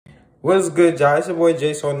What's good, y'all? It's your boy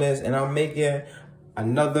Jase on this, and I'm making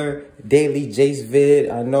another daily Jase vid.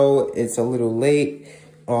 I know it's a little late,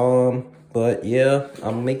 but yeah,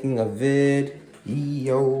 I'm making a vid.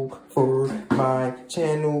 Yo, for my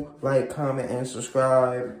channel, like, comment, and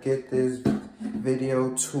subscribe. Get this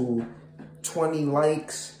video to 20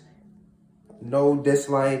 likes, no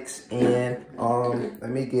dislikes, and let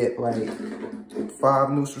me get like 5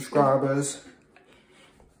 new subscribers.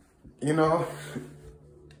 You know.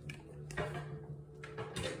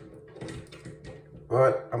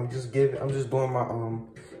 But I'm just doing my,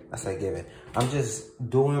 I say giving. I'm just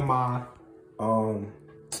doing my,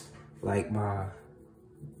 like my,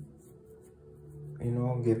 you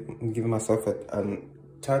know, giving myself a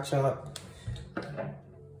touch up.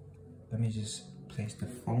 Let me just place the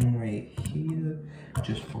phone right here,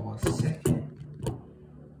 just for a second.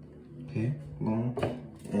 Okay, boom.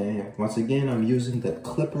 And once again, I'm using the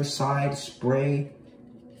Clipper Side Spray,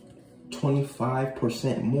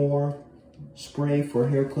 25% more spray for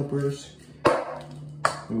hair clippers.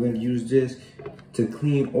 I'm going to use this to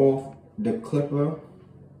clean off the clipper.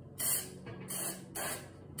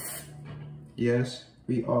 Yes,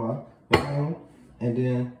 we are. And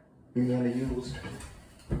then we're going to use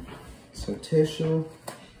some tissue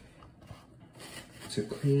to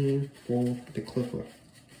clean off the clipper.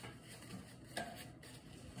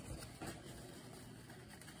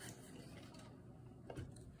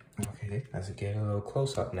 Okay, let's get a little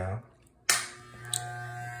close up now.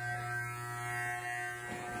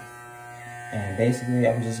 And basically,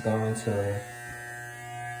 I'm just going to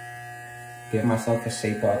give myself a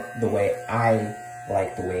shape up the way I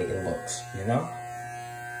like the way it looks, you know?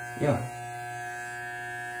 Yeah.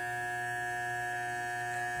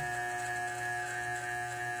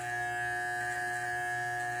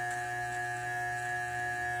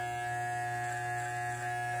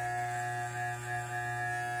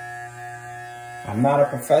 I'm not a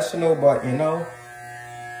professional, but you know,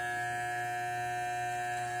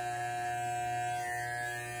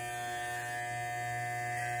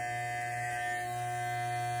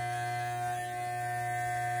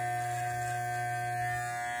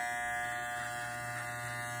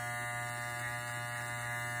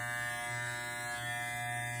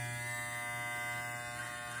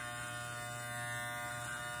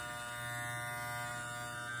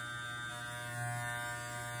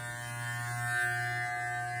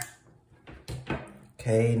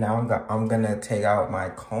 okay, now I'm gonna take out my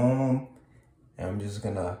comb, and I'm just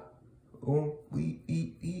gonna one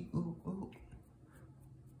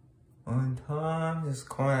time, just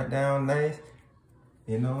comb it down nice,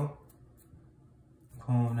 you know,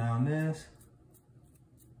 comb down this,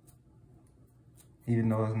 even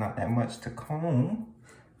though it's not that much to comb,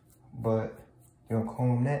 but you're gonna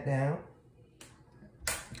comb that down.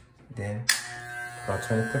 Then I'll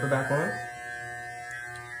turn the clipper back on.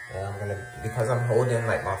 And I'm gonna, because I'm holding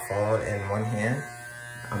like my phone in one hand,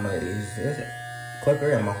 I'm gonna use this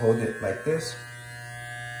clipper. I'm gonna hold it like this.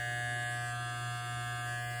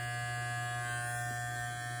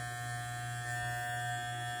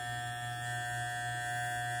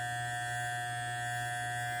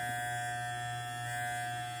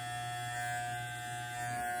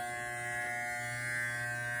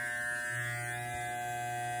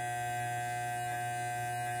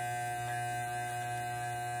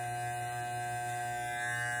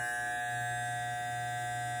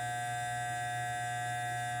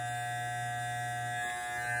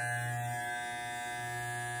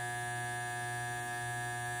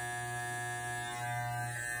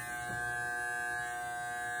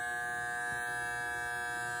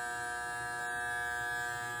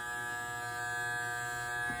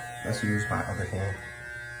 Let's use my other hand.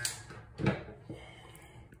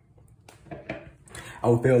 I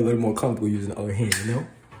would feel a little more comfortable using the other hand, you know?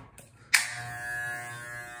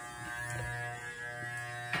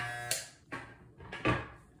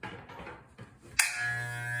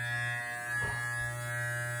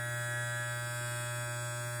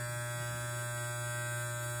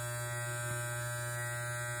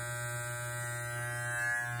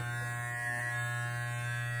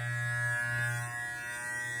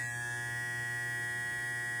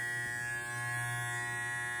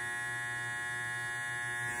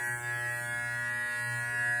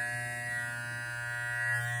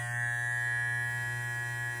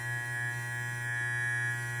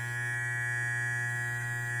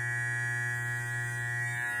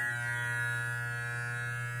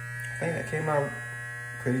 I think that came out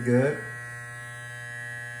pretty good.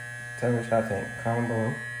 Tell me what y'all think. Comment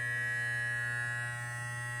below.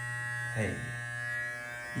 Hey.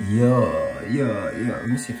 Yeah. Let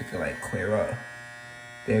me see if it can like clear up.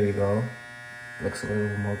 There we go. Looks a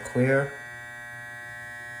little more clear.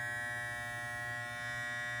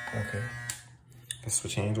 Okay. Let's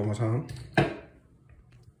switch hands one more time.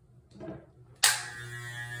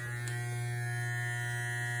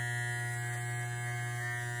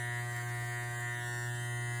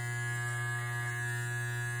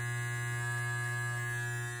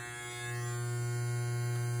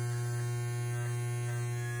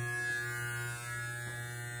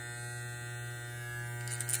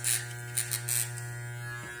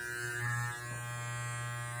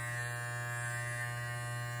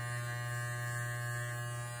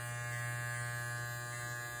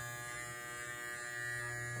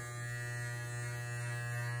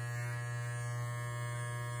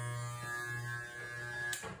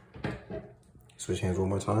 Switch hands one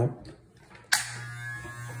more time.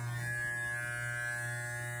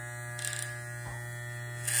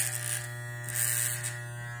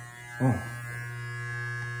 Oh.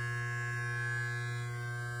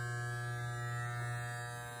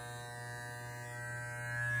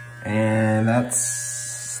 And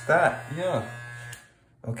that's that, yeah.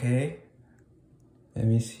 Okay. Let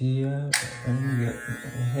me see, let me get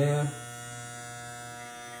here.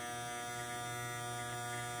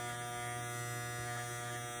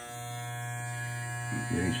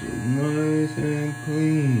 Make sure it's nice and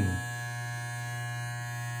clean.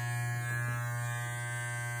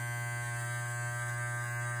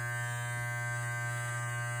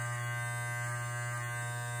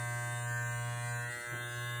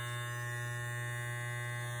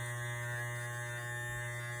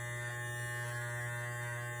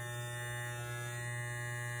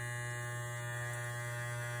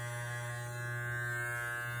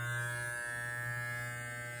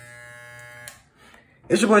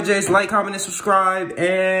 It's your boy Jase. Like, comment, and subscribe.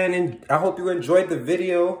 And I hope you enjoyed the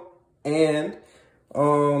video. And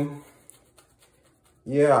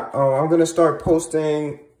yeah, I'm gonna start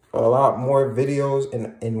posting a lot more videos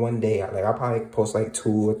in one day. Like, I'll probably post like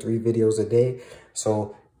 2 or 3 videos a day.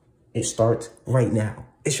 So it starts right now.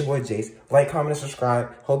 It's your boy Jase. Like, comment, and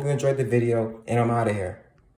subscribe. Hope you enjoyed the video, and I'm out of here.